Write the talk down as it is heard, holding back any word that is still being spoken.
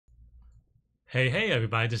Hey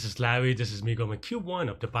everybody, this is Larry. This is me going Q1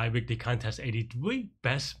 of the bi-weekly contest 83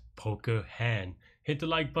 best poker hand. Hit the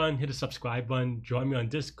like button, hit the subscribe button, join me on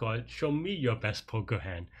Discord, show me your best poker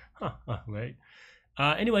hand. Right?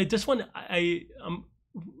 Anyway, this one, a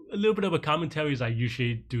little bit of a commentary is I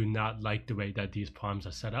usually do not like the way that these problems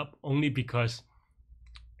are set up, only because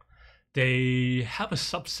they have a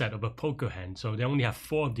subset of a poker hand. So they only have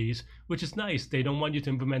 4 of these, which is nice. They don't want you to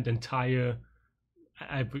implement the entire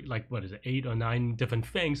like what is it, 8 or 9 different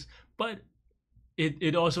things, but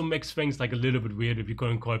it also makes things like a little bit weird if you go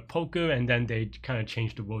and call it poker and then they kind of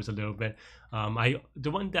change the rules a little bit. The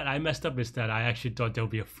one that I messed up is that I actually thought there would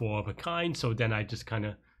be a 4 of a kind, so then I just kind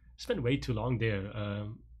of spent way too long there,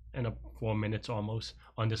 and 4 minutes almost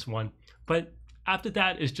on this one. But after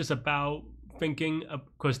that, it's just about thinking,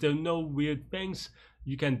 because there are no weird things.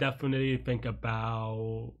 You can definitely think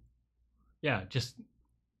about, yeah, just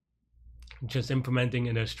implementing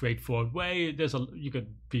in a straightforward way. You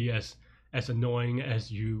could be as annoying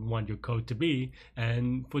as you want your code to be,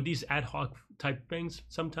 and for these ad hoc type things,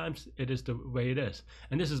 sometimes it is the way it is.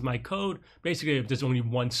 And this is my code. Basically, if there's only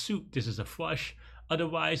one suit, this is a flush.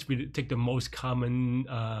 Otherwise, we take the most common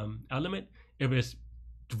element. If it's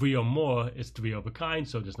 3 or more, it's 3 of a kind,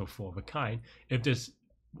 so there's no 4 of a kind. If there's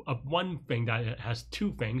one thing that has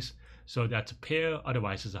 2 things, so that's a pair,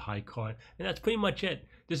 otherwise it's a high card, and that's pretty much it.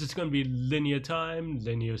 This is going to be linear time,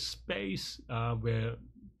 linear space, where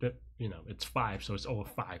it's 5, so it's over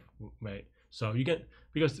 5, right? So you get,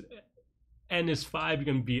 because n is 5, you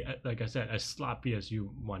can be, like I said, as sloppy as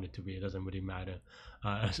you want it to be. It doesn't really matter,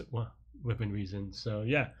 within reason. So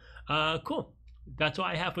yeah, cool. That's all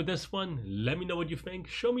I have for this one. Let me know what you think.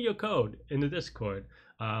 Show me your code in the Discord.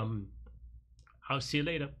 I'll see you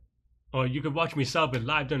later. Or you can watch me solve it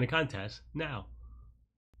live during the contest now.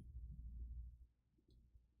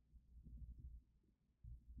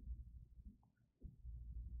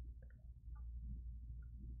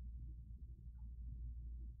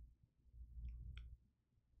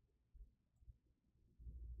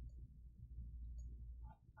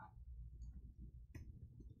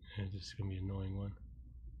 This is gonna be an annoying one.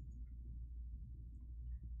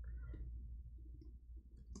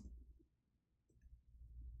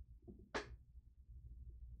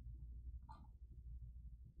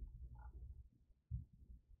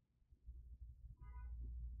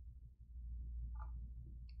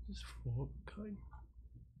 This 4 kind.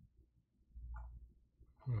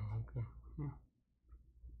 Oh, okay.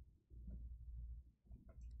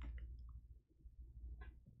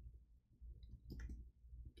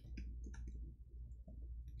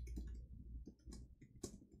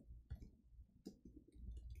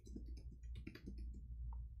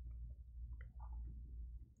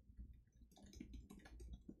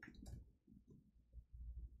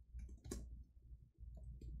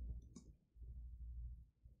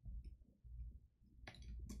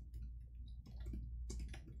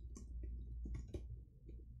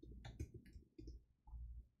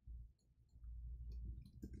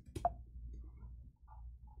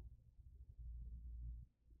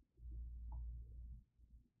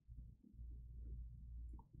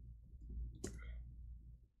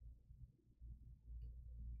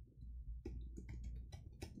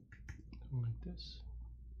 Like this.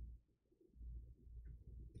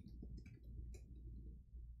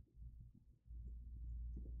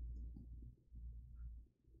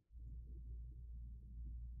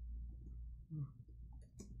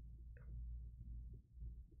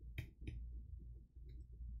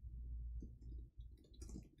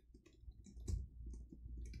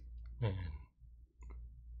 And I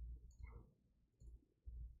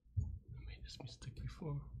made this mistake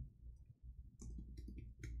before.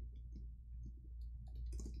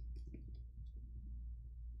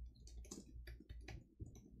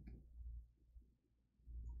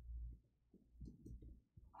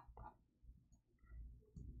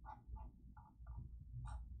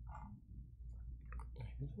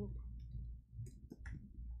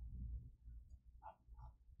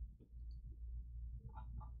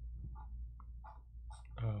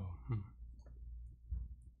 Oh,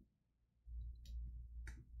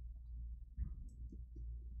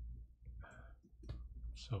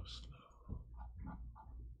 so slow.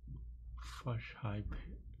 Flush high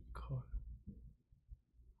card.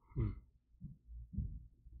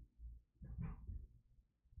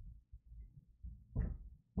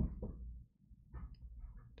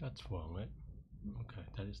 That's wrong, right? Okay,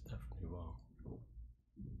 that is definitely wrong.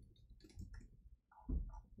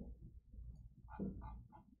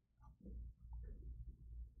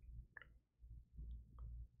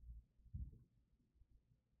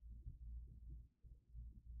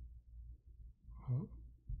 Huh?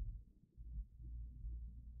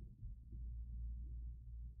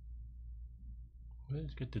 Where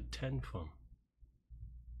did you get the 10 from?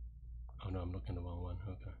 Oh no, I'm looking at the wrong one.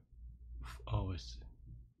 Okay. Oh, it's...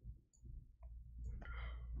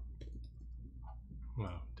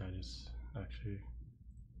 Wow, that is actually...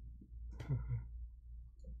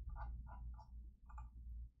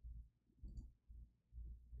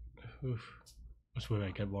 Oof. That's where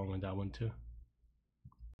I get wrong on that one too.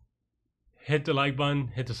 Hit the like button,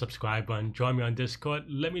 hit the subscribe button, join me on Discord.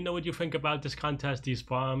 Let me know what you think about this contest, these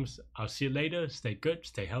forums. I'll see you later. Stay good,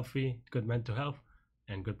 stay healthy, good mental health,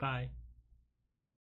 and goodbye.